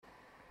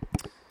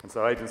And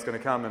so Aidan's going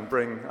to come and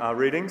bring our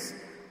readings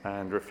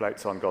and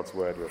reflect on God's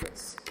word with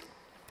us.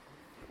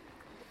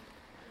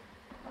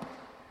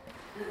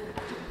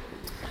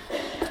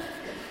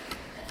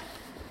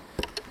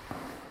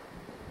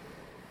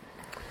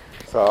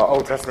 So our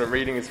Old Testament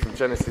reading is from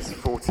Genesis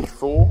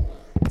 44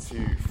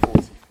 to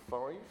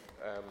 45.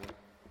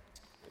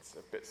 It's a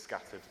bit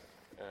scattered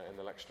in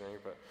the lectionary,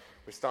 but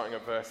we're starting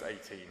at verse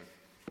 18.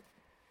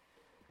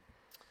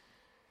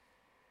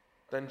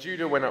 Then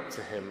Judah went up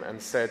to him and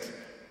said,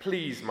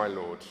 "Please, my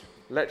lord,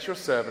 let your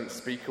servant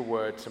speak a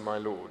word to my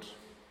lord.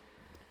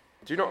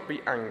 Do not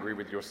be angry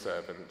with your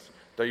servant,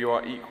 though you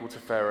are equal to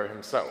Pharaoh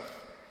himself."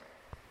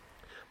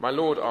 My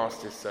lord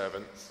asked his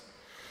servants,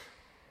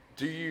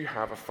 "Do you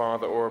have a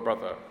father or a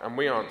brother?" And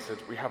we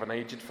answered, "We have an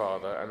aged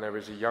father, and there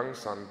is a young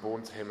son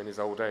born to him in his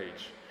old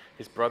age.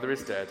 His brother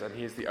is dead, and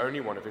he is the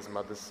only one of his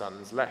mother's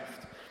sons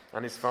left,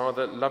 and his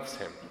father loves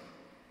him."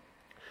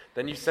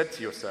 Then you said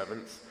to your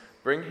servants,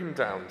 "Bring him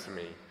down to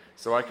me,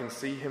 so I can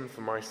see him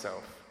for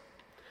myself."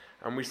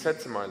 And we said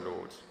to my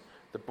lord,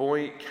 "The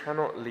boy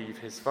cannot leave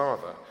his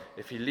father.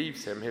 If he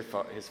leaves him,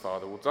 his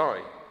father will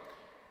die."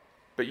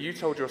 But you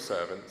told your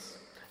servants,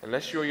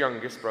 "Unless your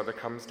youngest brother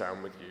comes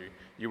down with you,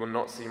 you will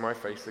not see my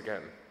face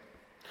again."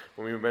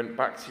 When we went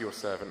back to your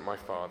servant, my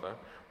father,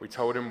 we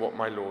told him what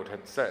my lord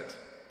had said.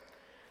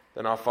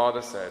 Then our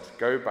father said,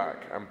 "Go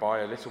back and buy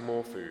a little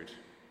more food."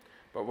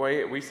 But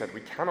we said,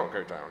 "We cannot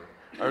go down.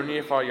 Only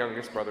if our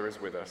youngest brother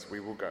is with us, we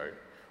will go.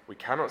 We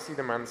cannot see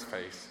the man's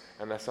face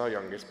unless our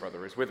youngest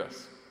brother is with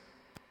us."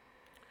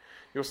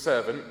 Your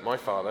servant, my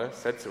father,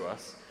 said to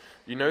us,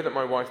 "You know that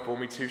my wife bore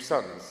me 2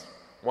 sons.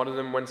 One of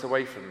them went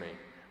away from me,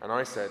 and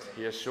I said,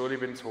 'He has surely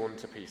been torn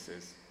to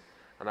pieces,'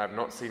 and I have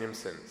not seen him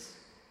since.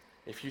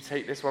 If you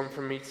take this one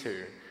from me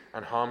too,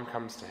 and harm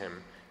comes to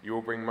him, you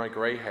will bring my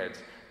grey head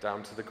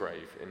down to the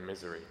grave in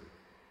misery."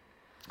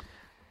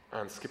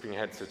 And skipping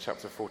ahead to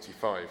chapter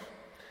 45,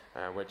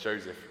 where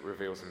Joseph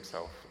reveals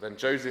himself. Then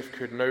Joseph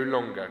could no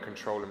longer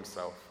control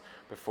himself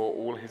before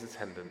all his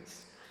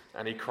attendants,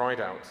 and he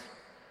cried out,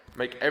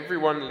 "Make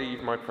everyone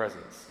leave my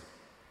presence."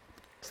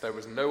 So there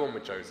was no one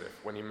with Joseph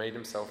when he made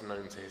himself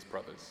known to his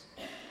brothers.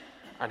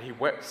 And he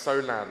wept so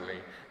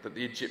loudly that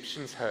the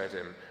Egyptians heard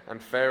him,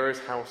 and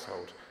Pharaoh's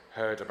household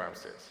heard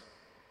about it.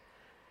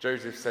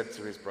 Joseph said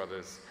to his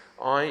brothers,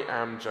 "I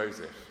am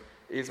Joseph.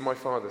 Is my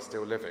father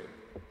still living?"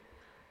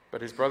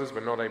 But his brothers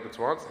were not able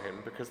to answer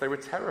him because they were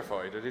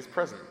terrified at his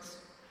presence.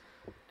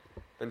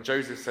 Then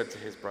Joseph said to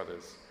his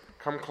brothers,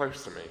 "Come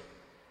close to me."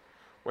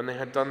 When they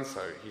had done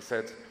so, he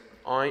said,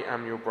 "I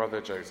am your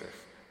brother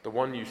Joseph, the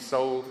one you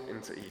sold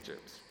into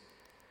Egypt.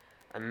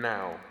 And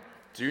now,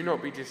 do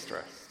not be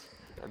distressed,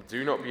 and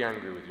do not be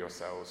angry with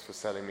yourselves for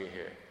selling me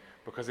here,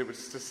 because it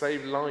was to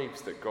save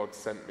lives that God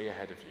sent me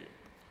ahead of you."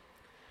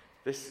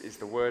 This is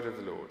the word of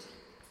the Lord.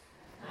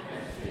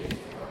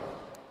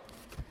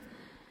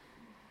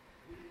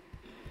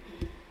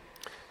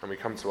 And we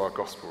come to our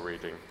gospel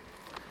reading.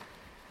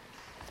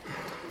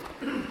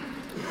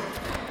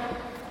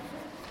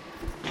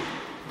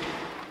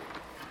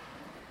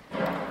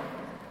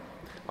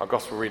 Our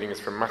gospel reading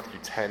is from Matthew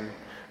 10,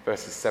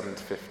 verses 7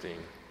 to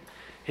 15.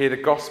 Hear the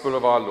gospel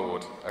of our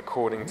Lord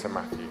according to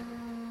Matthew.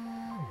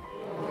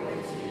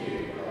 Glory to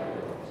you, O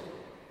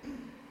Lord.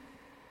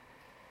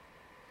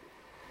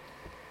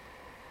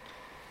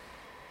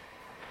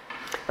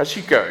 As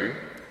you go,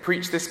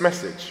 preach this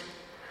message: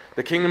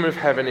 the kingdom of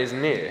heaven is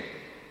near.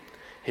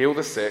 Heal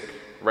the sick,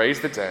 raise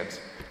the dead,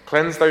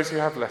 cleanse those who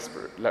have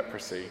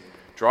leprosy,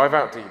 drive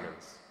out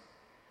demons.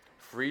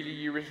 Freely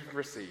you have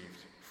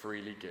received,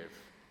 freely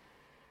give.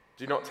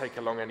 Do not take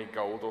along any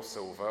gold or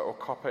silver or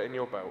copper in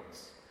your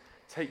belts.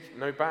 Take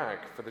no bag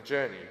for the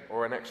journey,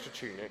 or an extra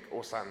tunic,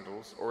 or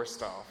sandals, or a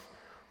staff,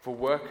 for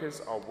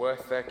workers are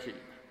worth their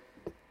keep.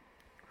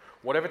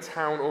 Whatever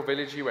town or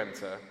village you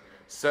enter,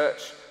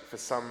 search for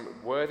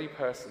some worthy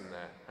person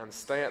there, and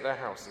stay at their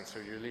house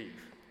until you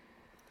leave.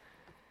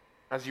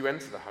 As you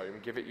enter the home,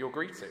 give it your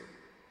greeting.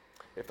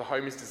 If the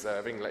home is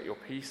deserving, let your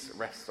peace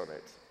rest on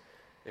it.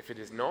 If it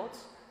is not,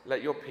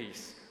 let your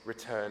peace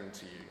return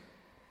to you.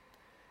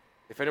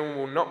 If anyone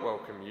will not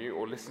welcome you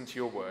or listen to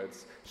your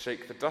words,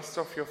 shake the dust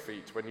off your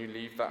feet when you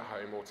leave that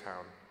home or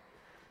town.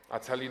 I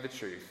tell you the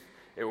truth,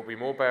 it will be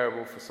more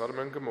bearable for Sodom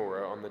and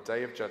Gomorrah on the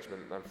day of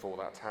judgment than for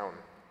that town.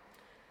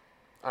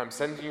 I am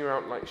sending you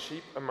out like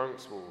sheep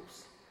amongst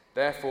wolves.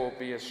 Therefore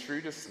be as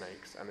shrewd as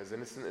snakes and as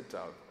innocent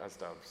as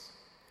doves.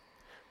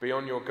 Be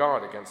on your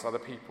guard against other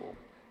people.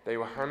 They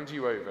will hand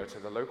you over to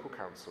the local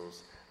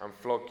councils and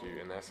flog you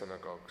in their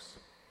synagogues.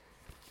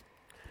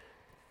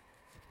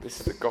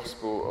 This is the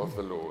gospel of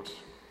the Lord.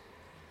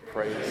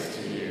 Praise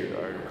to you,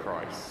 O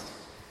Christ.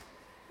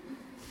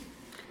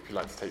 If you'd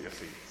like to take your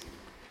seats.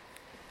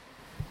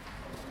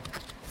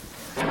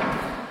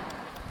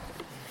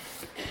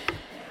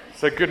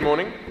 So good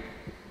morning.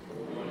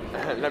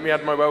 Let me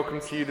add my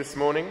welcome to you this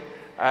morning.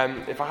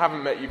 If I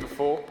haven't met you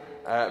before,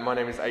 my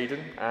name is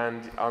Aidan,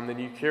 and I'm the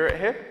new curate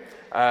here.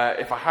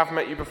 If I have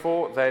met you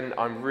before, then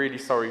I'm really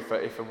sorry for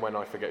if and when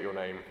I forget your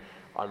name.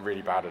 I'm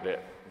really bad at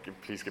it.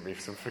 please give me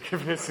some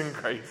forgiveness and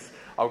grace.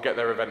 I'll get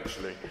there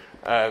eventually.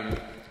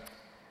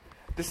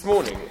 This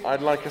morning,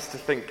 I'd like us to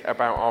think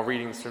about our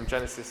readings from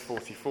Genesis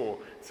 44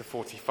 to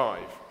 45.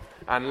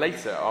 And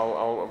later,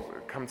 I'll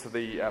come to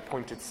the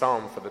appointed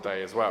psalm for the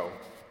day as well,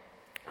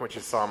 which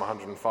is Psalm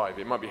 105.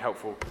 It might be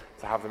helpful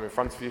to have them in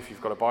front of you if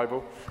you've got a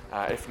Bible.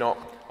 If not,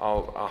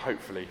 I'll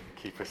hopefully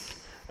keep us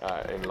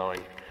in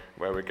line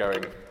where we're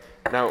going.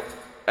 Now,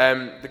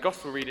 the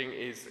Gospel reading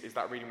is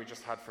that reading we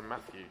just had from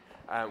Matthew,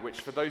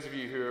 which for those of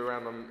you who are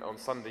around on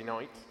Sunday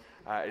night,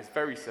 is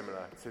very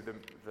similar to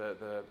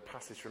the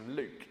passage from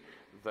Luke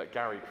that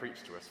Gary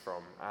preached to us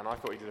from. And I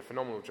thought he did a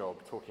phenomenal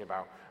job talking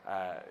about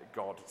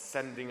God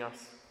sending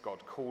us,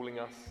 God calling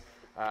us.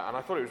 And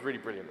I thought it was really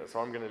brilliant. So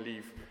I'm going to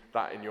leave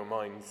that in your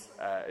minds.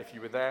 If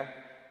you were there,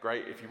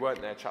 great. If you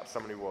weren't there, chat to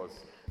someone who was,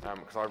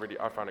 because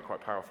I found it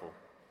quite powerful.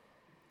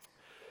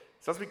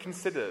 So as we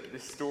consider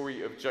this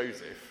story of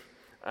Joseph,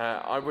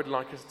 I would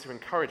like us to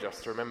encourage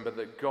us to remember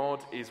that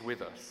God is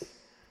with us,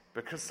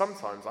 because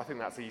sometimes I think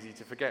that's easy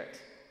to forget.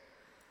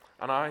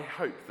 And I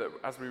hope that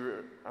as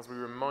we're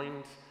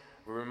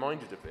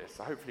reminded of this,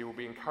 hopefully we'll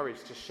be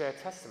encouraged to share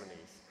testimonies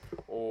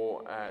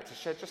or to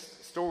share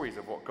just stories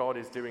of what God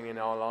is doing in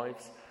our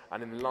lives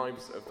and in the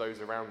lives of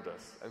those around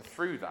us. And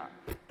through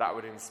that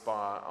would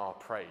inspire our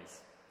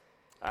praise.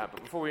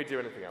 But before we do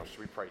anything else,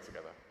 should we pray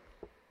together?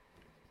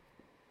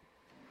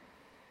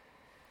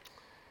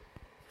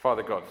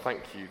 Father God,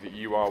 thank you that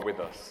you are with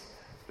us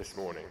this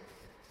morning.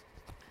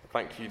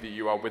 Thank you that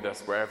you are with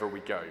us wherever we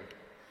go.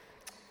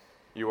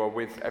 You are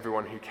with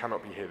everyone who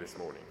cannot be here this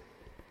morning.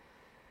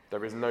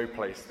 There is no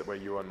place where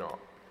you are not.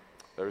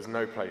 There is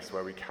no place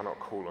where we cannot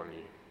call on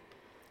you.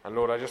 And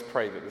Lord, I just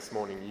pray that this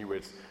morning you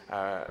would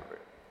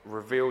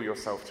reveal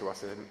yourself to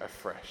us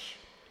afresh,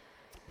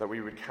 that we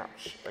would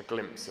catch a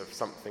glimpse of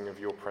something of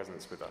your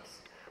presence with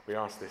us. We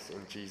ask this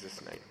in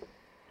Jesus' name.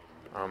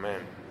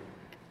 Amen.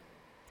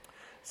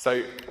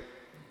 So,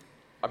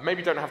 I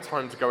maybe don't have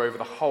time to go over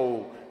the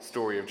whole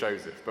story of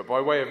Joseph, but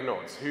by way of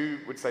nods, who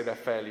would say they're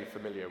fairly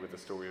familiar with the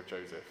story of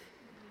Joseph?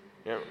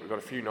 Yeah, we've got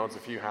a few nods, a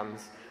few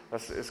hands.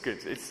 It's good.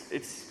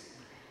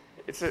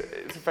 It's a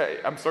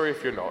fair, I'm sorry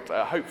if you're not.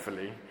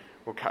 Hopefully,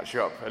 we'll catch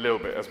you up a little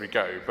bit as we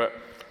go. But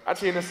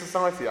actually, in a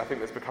society, I think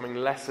that's becoming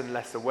less and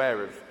less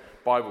aware of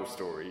Bible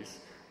stories,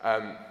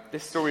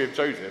 this story of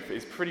Joseph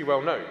is pretty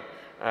well known.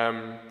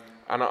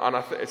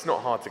 It's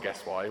not hard to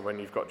guess why, when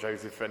you've got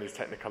Joseph in his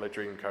Technicolor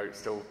Dreamcoat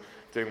still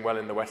doing well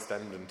in the West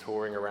End and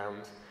touring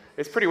around.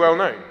 It's pretty well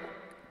known.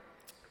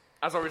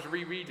 As I was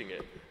rereading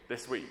it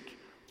this week,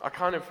 I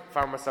kind of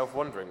found myself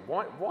wondering,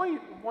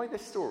 why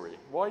this story?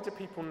 Why do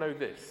people know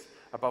this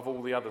above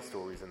all the other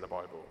stories in the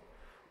Bible?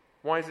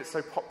 Why is it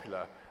so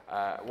popular?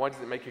 Why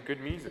does it make a good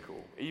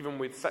musical, even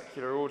with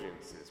secular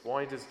audiences?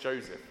 Why does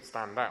Joseph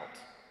stand out?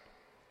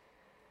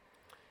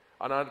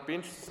 And I'd be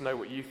interested to know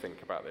what you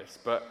think about this,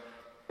 but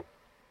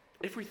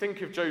if we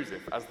think of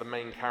Joseph as the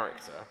main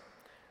character,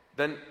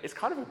 then it's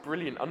kind of a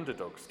brilliant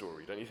underdog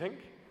story, don't you think?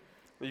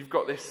 You've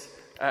got this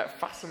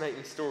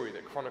fascinating story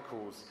that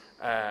chronicles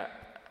a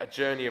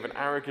journey of an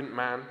arrogant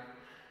man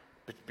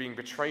being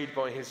betrayed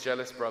by his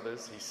jealous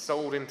brothers. He's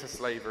sold into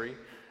slavery.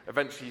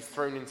 Eventually he's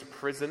thrown into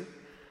prison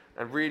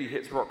and really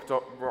hits rock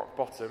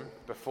bottom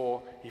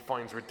before he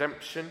finds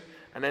redemption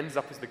and ends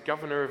up as the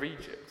governor of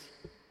Egypt.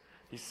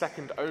 He's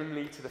second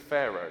only to the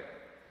Pharaoh.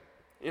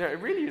 You know,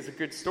 it really is a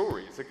good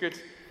story. It's a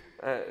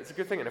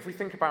good thing. And if we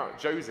think about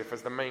Joseph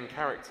as the main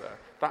character,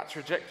 that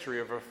trajectory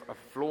of a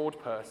flawed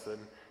person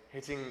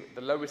hitting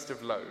the lowest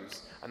of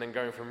lows and then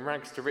going from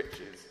rags to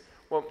riches,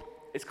 well,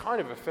 it's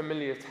kind of a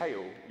familiar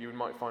tale you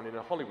might find in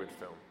a Hollywood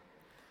film.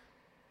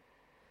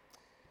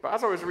 But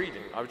as I was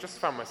reading, I just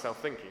found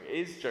myself thinking,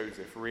 is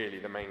Joseph really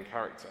the main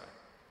character?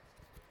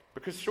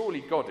 Because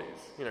surely God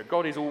is. You know,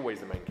 God is always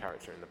the main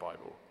character in the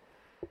Bible.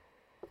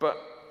 But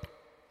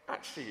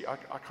actually, I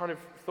kind of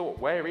thought,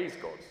 where is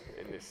God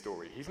in this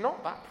story? He's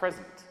not that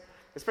present,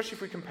 especially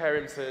if we compare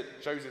him to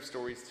Joseph's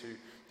stories to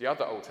the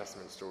other Old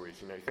Testament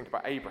stories. You know, you think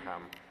about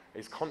Abraham,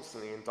 he's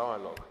constantly in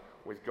dialogue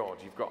with God.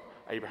 You've got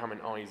Abraham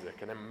and Isaac,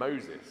 and then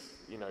Moses.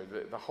 You know,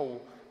 the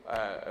whole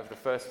of the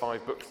first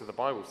 5 books of the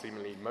Bible,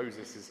 seemingly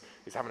Moses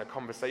is having a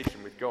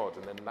conversation with God,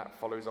 and then that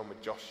follows on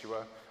with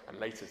Joshua, and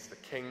later to the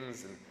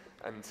kings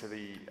and to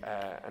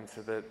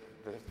the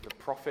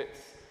prophets.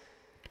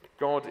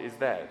 God is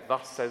there.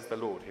 Thus says the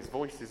Lord. His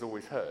voice is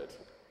always heard.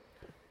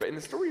 But in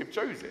the story of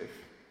Joseph,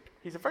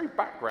 he's a very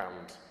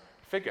background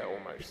figure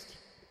almost.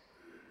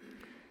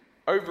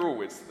 Overall,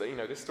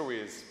 this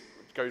story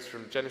goes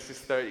from Genesis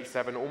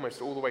 37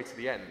 almost all the way to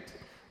the end.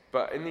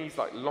 But in these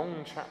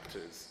long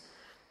chapters,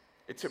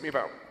 it took me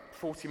about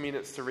 40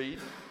 minutes to read.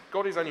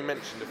 God is only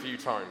mentioned a few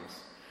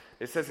times.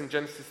 It says in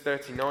Genesis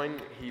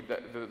 39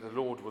 that the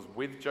Lord was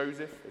with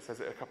Joseph. It says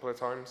it a couple of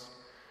times.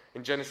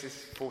 In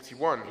Genesis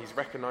 41, he's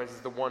recognized as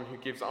the one who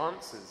gives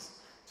answers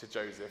to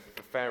Joseph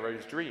for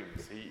Pharaoh's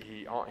dreams.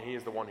 He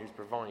is the one who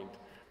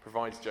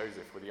provides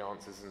Joseph with the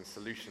answers and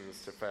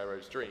solutions to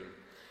Pharaoh's dream.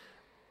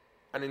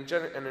 And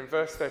in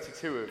verse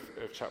 32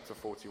 of chapter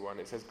 41,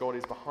 it says God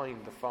is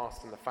behind the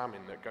fast and the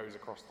famine that goes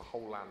across the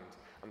whole land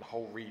and the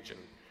whole region.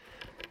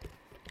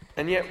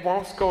 And yet,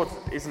 whilst God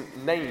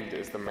isn't named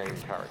as the main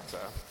character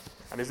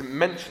and isn't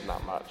mentioned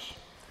that much,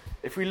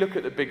 if we look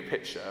at the big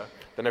picture,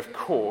 then of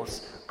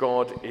course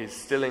God is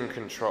still in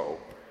control.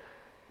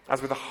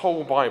 As with the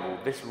whole Bible,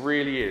 this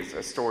really is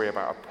a story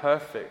about a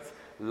perfect,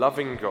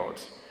 loving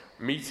God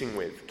meeting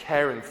with,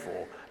 caring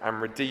for,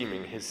 and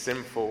redeeming his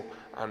sinful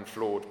and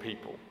flawed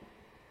people.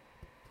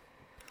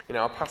 In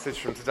our passage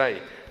from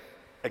today,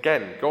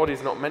 again, God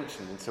is not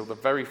mentioned until the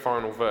very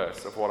final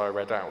verse of what I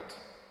read out.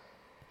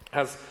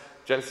 As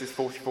Genesis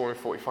 44 and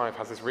 45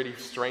 has this really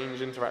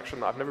strange interaction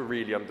that I've never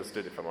really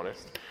understood, if I'm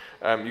honest.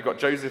 You've got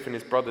Joseph and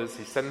his brothers.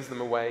 He sends them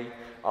away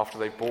after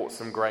they've bought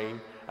some grain,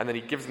 and then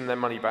he gives them their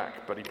money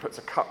back, but he puts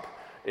a cup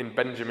in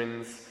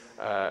Benjamin's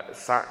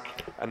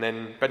sack, and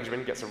then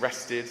Benjamin gets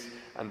arrested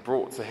and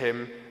brought to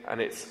him, and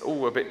it's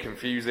all a bit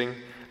confusing,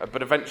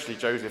 but eventually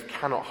Joseph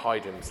cannot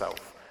hide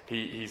himself.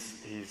 He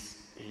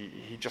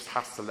just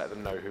has to let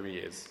them know who he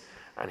is,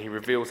 and he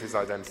reveals his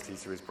identity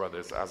to his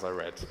brothers, as I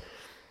read.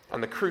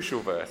 And the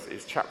crucial verse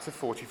is chapter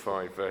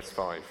 45, verse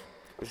 5.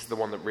 This is the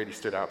one that really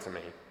stood out to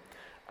me.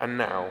 And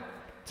now,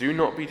 do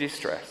not be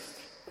distressed,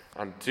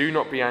 and do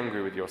not be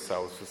angry with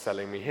yourselves for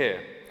selling me here,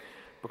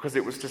 because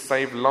it was to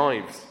save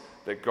lives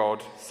that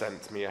God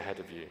sent me ahead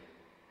of you.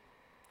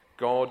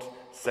 God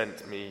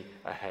sent me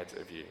ahead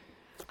of you.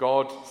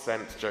 God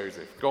sent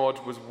Joseph.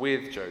 God was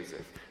with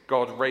Joseph.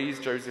 God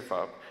raised Joseph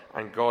up,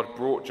 and God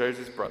brought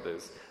Joseph's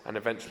brothers, and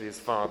eventually his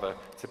father,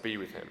 to be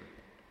with him.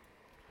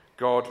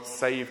 God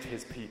saved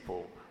his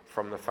people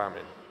from the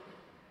famine.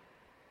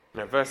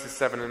 Now, verses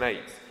 7 and 8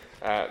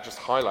 just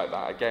highlight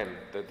that again,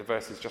 the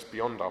verses just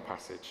beyond our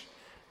passage.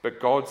 But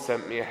God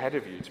sent me ahead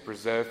of you to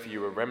preserve for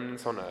you a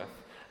remnant on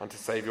earth and to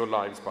save your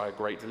lives by a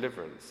great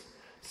deliverance.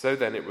 So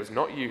then it was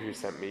not you who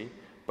sent me,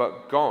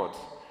 but God.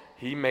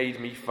 He made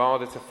me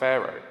father to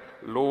Pharaoh,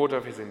 lord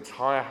of his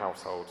entire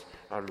household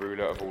and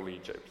ruler of all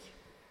Egypt.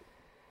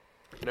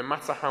 No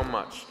matter how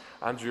much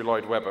Andrew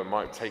Lloyd Webber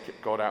might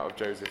take God out of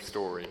Joseph's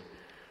story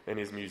in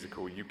his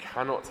musical, you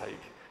cannot take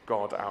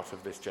God out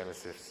of this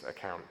Genesis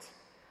account.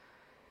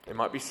 It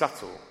might be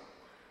subtle.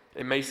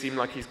 It may seem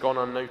like he's gone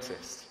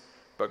unnoticed.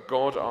 But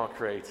God, our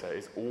Creator,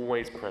 is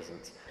always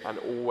present and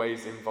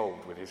always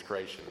involved with his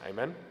creation.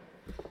 Amen?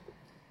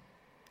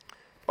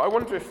 But I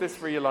wonder if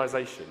this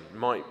realization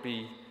might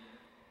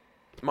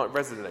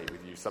resonate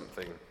with you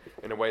something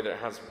in a way that it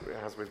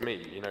has with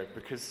me,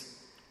 because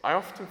I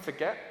often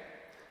forget.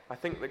 I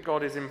think that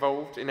God is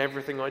involved in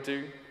everything I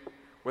do.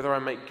 Whether I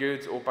make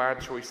good or bad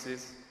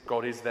choices,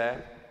 God is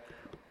there.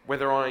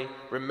 Whether I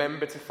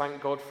remember to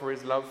thank God for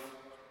his love,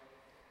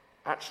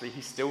 actually,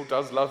 he still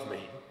does love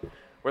me.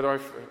 Whether I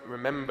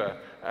remember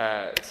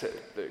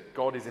that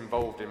God is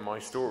involved in my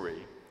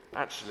story,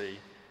 actually,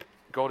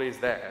 God is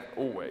there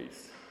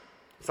always.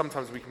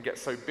 Sometimes we can get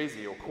so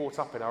busy or caught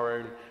up in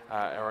our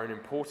own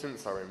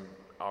importance, our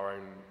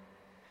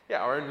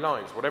own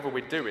lives, whatever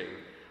we're doing,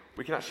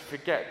 we can actually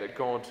forget that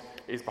God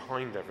is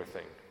behind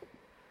everything.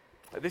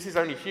 This is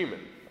only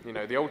human.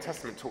 The Old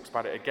Testament talks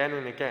about it again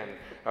and again.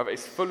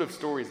 It's full of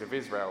stories of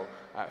Israel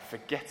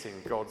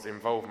forgetting God's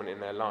involvement in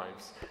their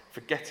lives,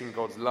 forgetting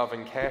God's love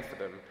and care for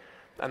them.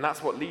 And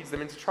that's what leads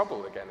them into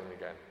trouble again and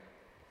again.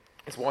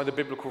 It's why the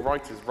biblical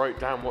writers wrote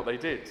down what they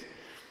did.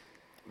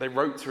 They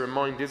wrote to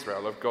remind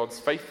Israel of God's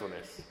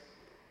faithfulness.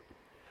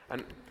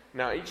 And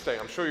now each day,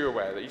 I'm sure you're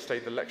aware that each day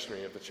the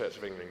lectionary of the Church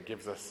of England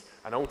gives us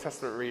an Old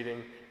Testament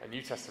reading, a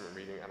New Testament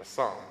reading, and a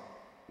psalm.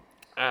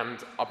 And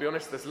I'll be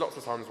honest, there's lots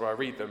of times where I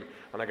read them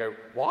and I go,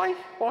 why?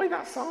 Why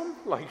that psalm?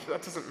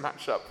 That doesn't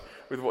match up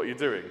with what you're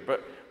doing.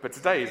 But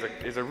today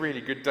is a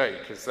really good day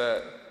because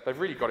they've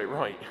really got it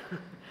right.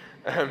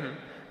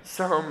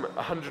 Psalm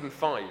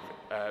 105,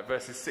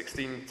 verses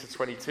 16 to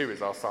 22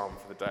 is our psalm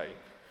for the day.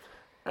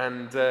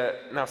 And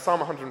now Psalm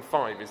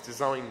 105 is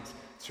designed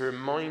to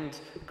remind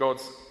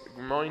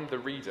the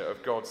reader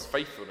of God's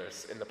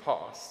faithfulness in the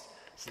past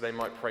so they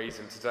might praise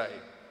him today.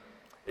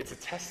 It's a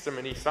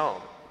testimony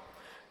psalm.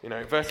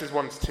 Verses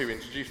 1 to 2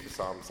 introduce the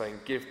psalm saying,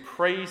 "Give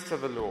praise to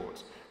the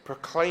Lord,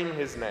 proclaim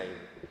his name,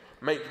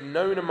 make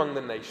known among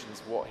the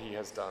nations what he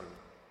has done.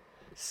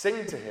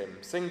 Sing to him,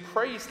 sing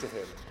praise to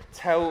him,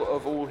 tell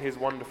of all his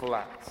wonderful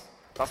acts."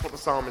 That's what the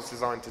psalm is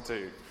designed to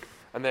do.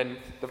 And then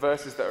the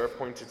verses that are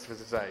appointed for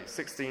today,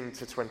 16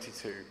 to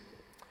 22.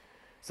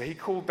 "So he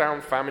called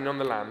down famine on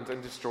the land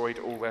and destroyed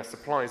all their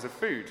supplies of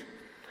food.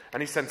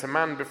 And he sent a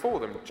man before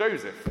them,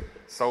 Joseph,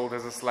 sold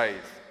as a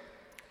slave.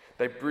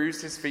 They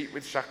bruised his feet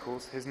with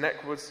shackles, his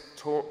neck was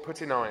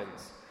put in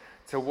irons,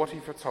 till what he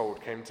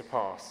foretold came to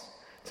pass.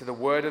 To the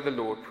word of the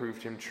Lord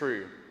proved him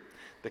true.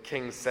 The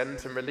king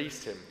sent and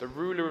released him. The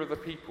ruler of the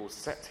people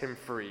set him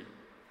free.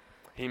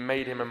 He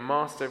made him a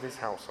master of his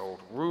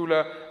household,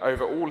 ruler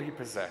over all he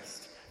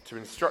possessed, to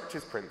instruct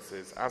his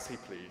princes as he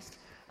pleased,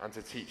 and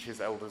to teach his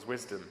elders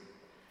wisdom."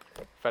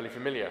 Fairly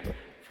familiar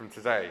from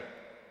today.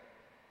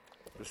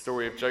 The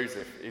story of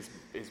Joseph is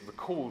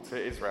recalled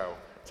to Israel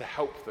to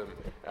help them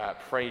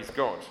praise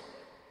God.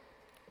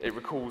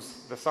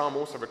 The psalm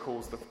also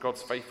recalls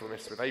God's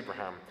faithfulness with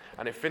Abraham,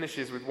 and it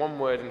finishes with one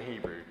word in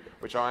Hebrew,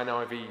 which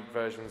NIV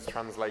versions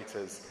translate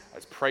as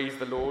praise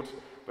the Lord,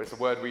 but it's a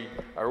word we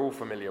are all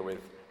familiar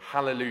with,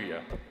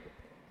 hallelujah.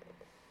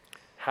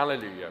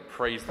 Hallelujah,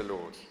 praise the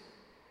Lord.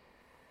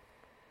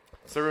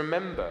 So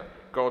remember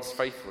God's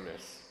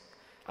faithfulness,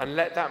 and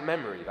let that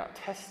memory, that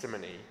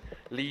testimony,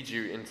 lead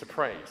you into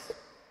praise.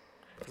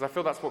 Because I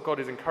feel that's what God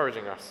is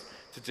encouraging us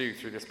to do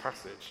through this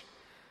passage.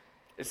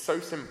 It's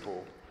so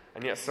simple,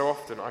 and yet so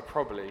often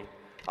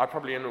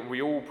and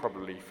we all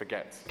probably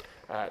forget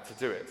to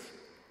do it.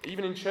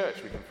 Even in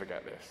church we can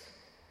forget this.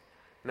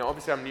 Now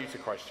obviously I'm new to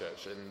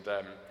Christchurch, and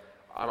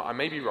I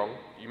may be wrong,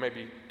 you may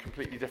be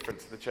completely different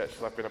to the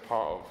churches I've been a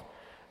part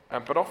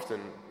of. But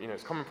often,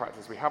 it's common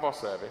practice, we have our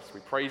service,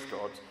 we praise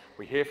God,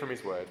 we hear from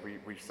his word,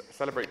 we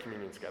celebrate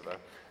communion together,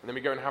 and then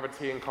we go and have a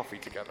tea and coffee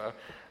together.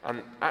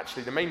 And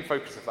actually the main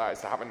focus of that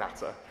is to have a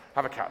natter,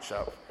 have a catch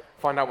up,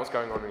 find out what's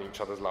going on in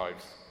each other's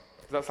lives.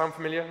 Does that sound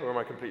familiar, or am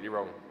I completely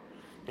wrong?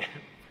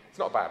 It's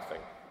not a bad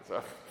thing. So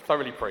I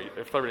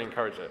thoroughly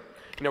encourage it.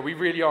 We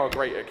really are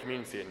great at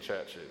community in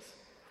churches.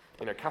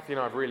 Kathy and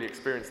I have really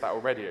experienced that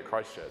already at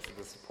Christchurch with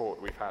the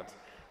support we've had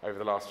over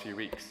the last few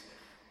weeks.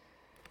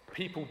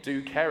 People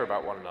do care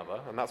about one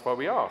another, and that's why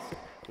we ask,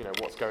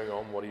 what's going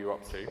on, what are you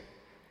up to?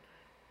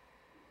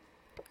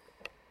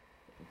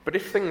 But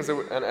if things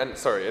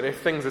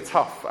are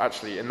tough,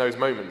 actually, in those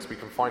moments, we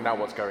can find out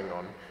what's going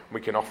on. We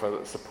can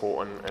offer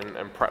support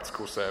and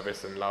practical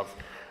service and love.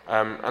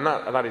 And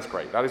that is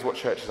great. That is what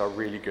churches are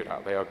really good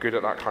at. They are good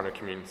at that kind of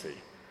community.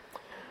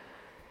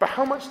 But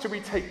how much do we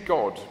take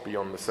God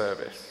beyond the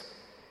service?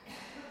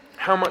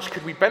 How much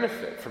could we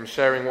benefit from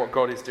sharing what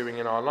God is doing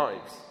in our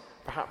lives?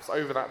 Perhaps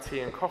over that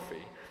tea and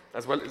coffee,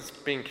 as well as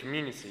being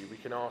community, we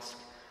can ask,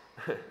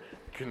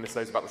 goodness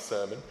knows about the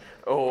sermon,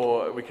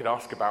 or we could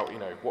ask about,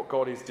 what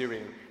God is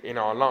doing in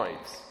our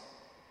lives.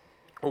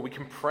 Or we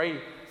can pray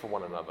for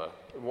one another.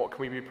 What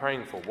can we be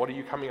praying for? What are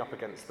you coming up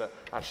against that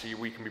actually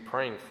we can be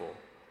praying for?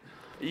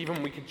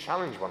 Even we can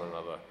challenge one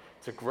another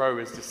to grow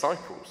as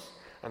disciples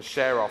and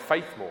share our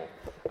faith more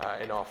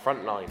in our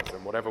front lines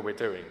and whatever we're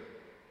doing.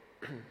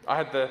 I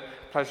had the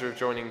pleasure of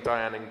joining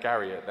Diane and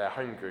Gary at their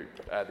home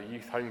group, the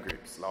youth home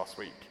groups last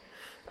week.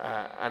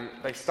 And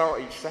they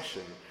start each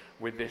session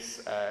with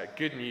this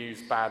good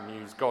news, bad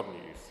news, God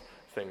news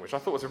thing, which I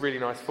thought was a really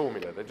nice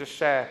formula. They just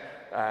share,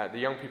 the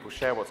young people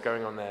share what's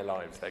going on in their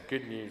lives, their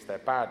good news, their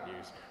bad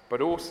news,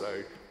 but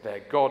also their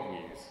God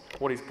news.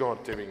 What is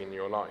God doing in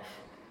your life?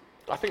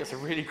 I think it's a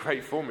really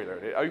great formula.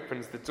 It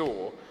opens the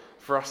door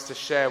for us to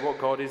share what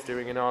God is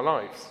doing in our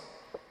lives,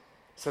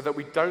 so that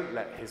we don't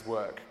let his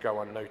work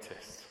go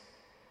unnoticed.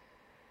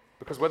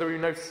 Because whether we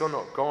notice or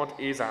not, God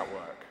is at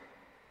work.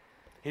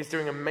 He's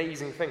doing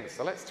amazing things,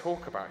 so let's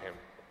talk about him.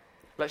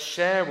 Let's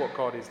share what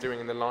God is doing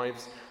in the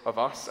lives of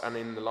us and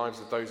in the lives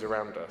of those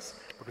around us.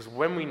 Because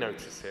when we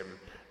notice him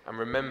and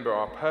remember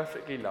our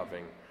perfectly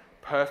loving,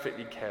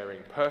 perfectly caring,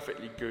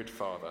 perfectly good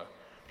Father,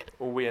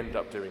 all we end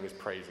up doing is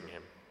praising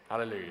him.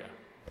 Hallelujah.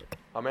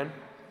 Amen?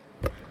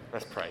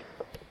 Let's pray.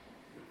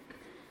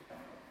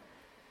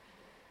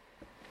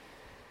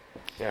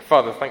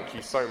 Father, thank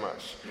you so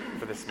much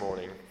for this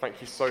morning.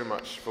 Thank you so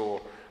much for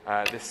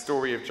this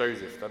story of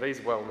Joseph that is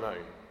well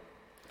known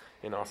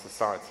in our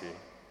society.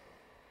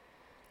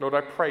 Lord,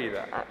 I pray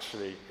that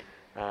actually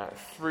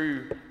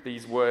through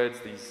these words,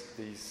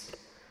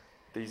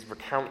 these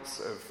recounts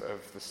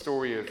of the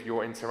story of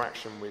your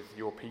interaction with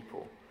your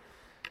people,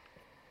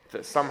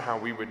 that somehow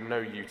we would know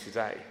you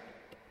today.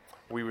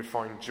 We would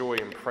find joy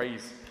and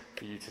praise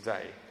for you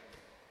today.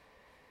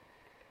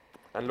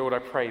 And Lord, I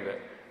pray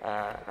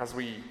that as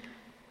we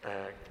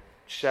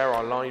share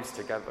our lives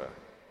together,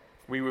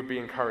 we would be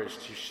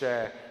encouraged to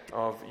share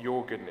of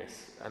your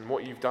goodness and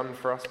what you've done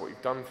for us, what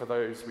you've done for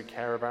those we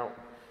care about,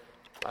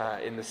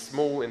 in the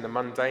small, in the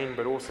mundane,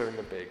 but also in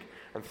the big.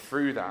 And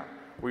through that,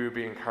 we would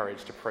be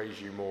encouraged to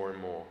praise you more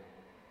and more.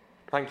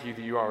 Thank you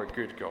that you are a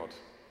good God.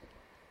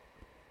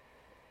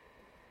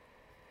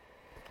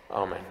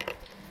 Amen.